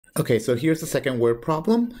Okay, so here's the second word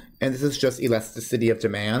problem, and this is just elasticity of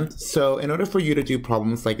demand. So in order for you to do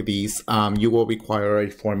problems like these, you will require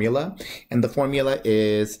a formula, and the formula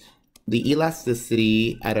is the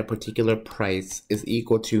elasticity at a particular price is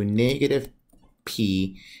equal to negative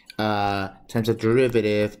P times the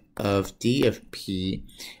derivative of d of P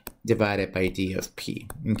divided by d of P.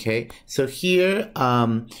 Okay, so here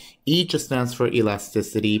E just stands for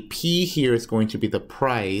elasticity, P here is going to be the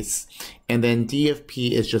price, and then d of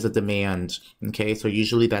P is just a demand. Okay, so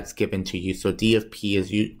usually that's given to you, so d of P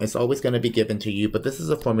is always going to be given to you, but this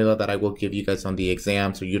is a formula that I will give you guys on the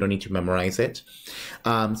exam, so you don't need to memorize it.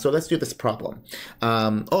 So let's do this problem.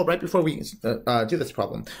 Right before we do this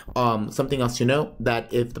problem, something else to know,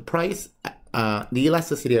 that if the price the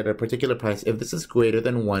elasticity at a particular price, if this is greater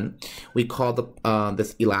than 1, we call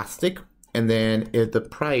this elastic. And then if the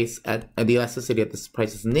price at the elasticity at this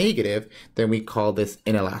price is negative, then we call this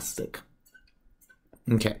inelastic.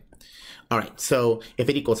 Okay. All right. So if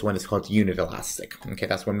it equals 1, it's called unit elastic. Okay.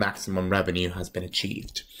 That's when maximum revenue has been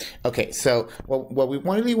achieved. Okay. So what we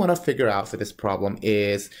really want to figure out for this problem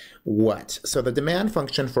is what? So the demand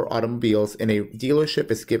function for automobiles in a dealership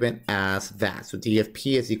is given as that. So d of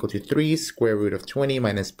P is equal to 3 square root of 20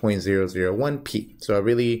 minus 0.001 P. So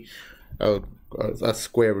a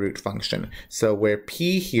square root function. So where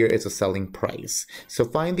P here is a selling price. So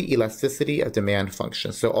find the elasticity of demand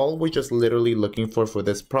function. So all we're just literally looking for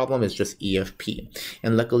this problem is just E of P.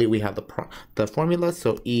 And luckily we have the formula.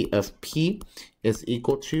 So E of P is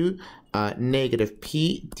equal to negative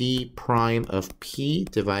P d prime of P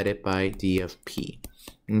divided by d of P.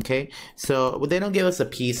 Okay, so they don't give us a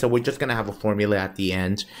P, so we're just going to have a formula at the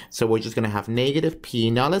end. So we're just going to have negative P.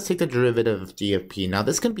 Now let's take the derivative of d of P. Now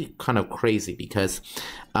this can be kind of crazy because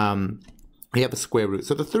we have a square root.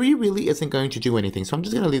 So the 3 really isn't going to do anything. So I'm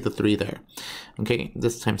just going to leave the 3 there. Okay,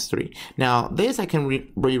 this times 3. Now this I can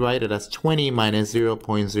rewrite it as 20 minus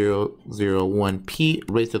 0.001 P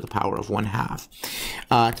raised to the power of 1/2.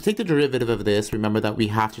 To take the derivative of this, remember that we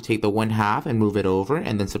have to take the 1/2 and move it over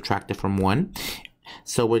and then subtract it from 1.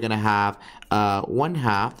 So we're going to have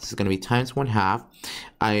 1/2, this is going to be times 1/2,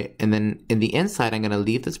 and then in the inside, I'm going to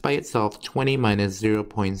leave this by itself, 20 minus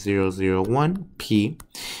 0.001 P.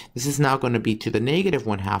 This is now going to be to the negative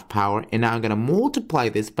 1/2 power, and now I'm going to multiply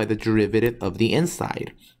this by the derivative of the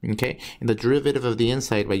inside, okay? And the derivative of the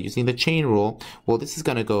inside, by using the chain rule, well, this is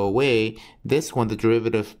going to go away. This one, the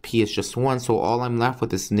derivative of P is just 1, so all I'm left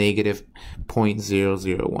with is negative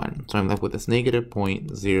 0.001. So I'm left with this negative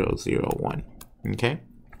 0.001. Okay,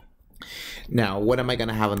 now what am I going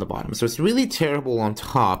to have on the bottom? So it's really terrible on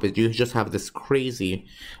top, is you just have this crazy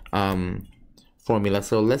formula.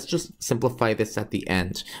 So let's just simplify this at the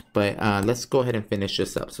end, but let's go ahead and finish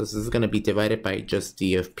this up. So this is going to be divided by just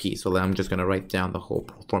d of P. So I'm just going to write down the whole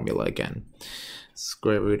formula again.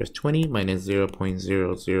 Square root of 20 minus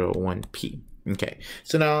 0.001 P. Okay,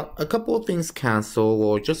 so now a couple of things cancel,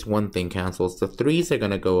 or just one thing cancels. The 3's are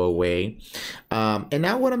going to go away. And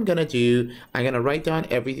now what I'm going to do, I'm going to write down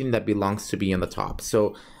everything that belongs to be on the top.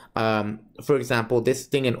 So, for example, this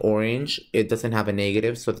thing in orange, it doesn't have a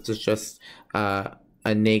negative. So this is just a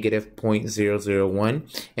negative 0.001.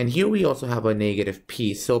 And here we also have a negative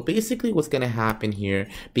P. So basically what's going to happen here,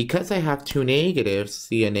 because I have two negatives,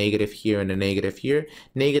 see a negative here and a negative here,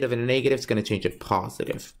 negative and a negative is going to change it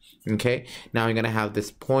positive. Okay, now I'm going to have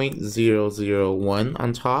this 0.001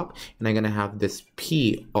 on top, and I'm going to have this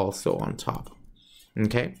P also on top.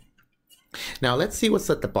 Okay, now let's see what's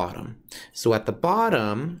at the bottom. So at the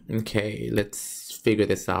bottom, okay, let's figure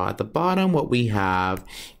this out. At the bottom, what we have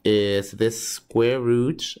is this square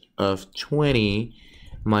root of 20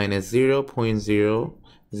 minus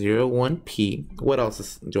 0.001 P. What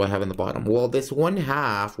else do I have in the bottom? Well, this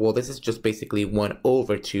 1/2, well, this is just basically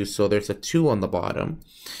 1/2, so there's a 2 on the bottom.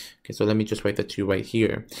 Okay, so let me just write the 2 right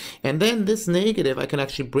here. And then this negative, I can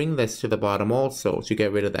actually bring this to the bottom also to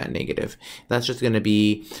get rid of that negative. That's just going to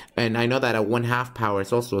be, and I know that a 1/2 power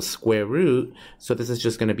is also a square root, so this is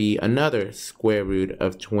just going to be another square root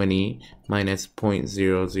of 20 minus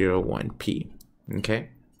 0.001 P. Okay.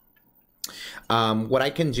 What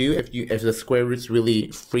I can do, if the square roots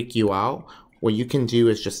really freak you out, what you can do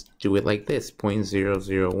is just do it like this,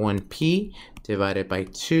 0.001 P divided by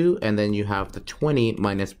 2, and then you have the 20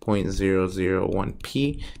 minus 0.001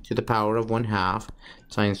 P to the power of 1/2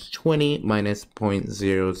 times 20 minus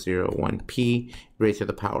 0.001 P raised to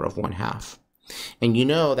the power of 1/2. And you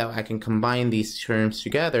know that I can combine these terms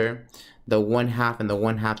together. The 1/2 and the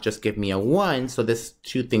 1/2 just give me a 1, so this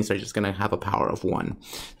two things are just going to have a power of 1.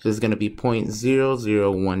 So this is going to be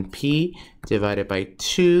 0.001 P divided by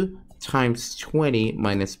 2 times 20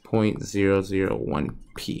 minus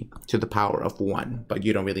 0.001p to the power of 1, but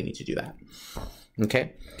you don't really need to do that.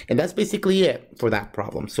 Okay, and that's basically it for that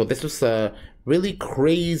problem. So this was a really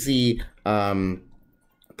crazy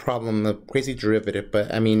problem, a crazy derivative,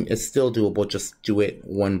 but I mean, it's still doable. Just do it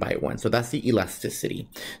one by one. So that's the elasticity.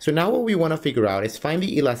 So now what we want to figure out is find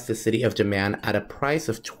the elasticity of demand at a price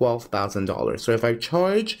of $12,000. So if I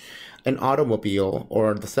charge an automobile,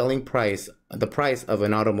 or the selling price, the price of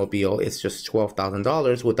an automobile is just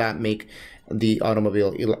 $12,000, would that make the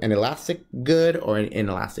automobile an elastic good or an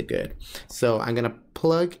inelastic good? So I'm gonna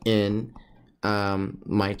plug in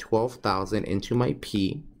my 12,000 into my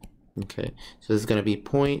P. Okay, so this is gonna be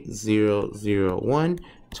 0.001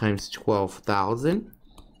 times 12,000.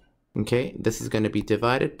 Okay, this is gonna be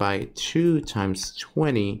divided by 2 times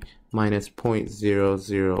 20 minus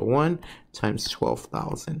 0.001 times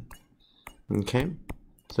 12,000. Okay,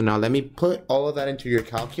 so now let me put all of that into your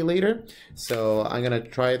calculator. So I'm gonna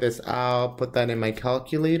try this out, put that in my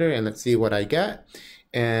calculator, and let's see what I get.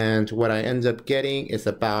 And what I end up getting is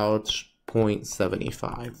about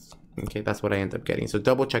 0.75. Okay, that's what I end up getting. So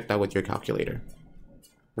double check that with your calculator.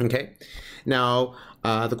 Okay, now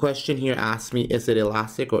the question here asks me, is it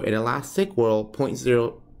elastic or inelastic? Well,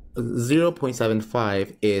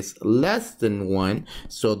 0.75 is less than 1.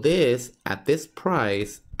 So this, at this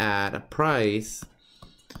price, at a price,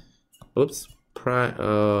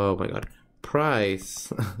 oh my god,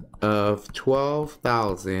 price of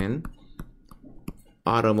 12,000,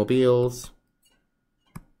 automobiles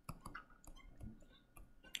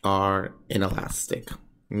are inelastic.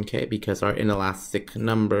 Okay, because our inelastic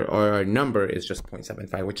number, or our number, is just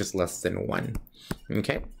 0.75, which is less than 1.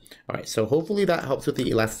 Okay, all right, so hopefully that helps with the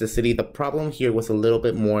elasticity. The problem here was a little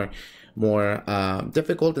bit more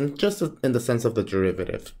difficult, and just in the sense of the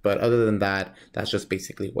derivative, but other than that, that's just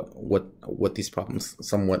basically what these problems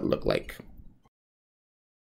somewhat look like.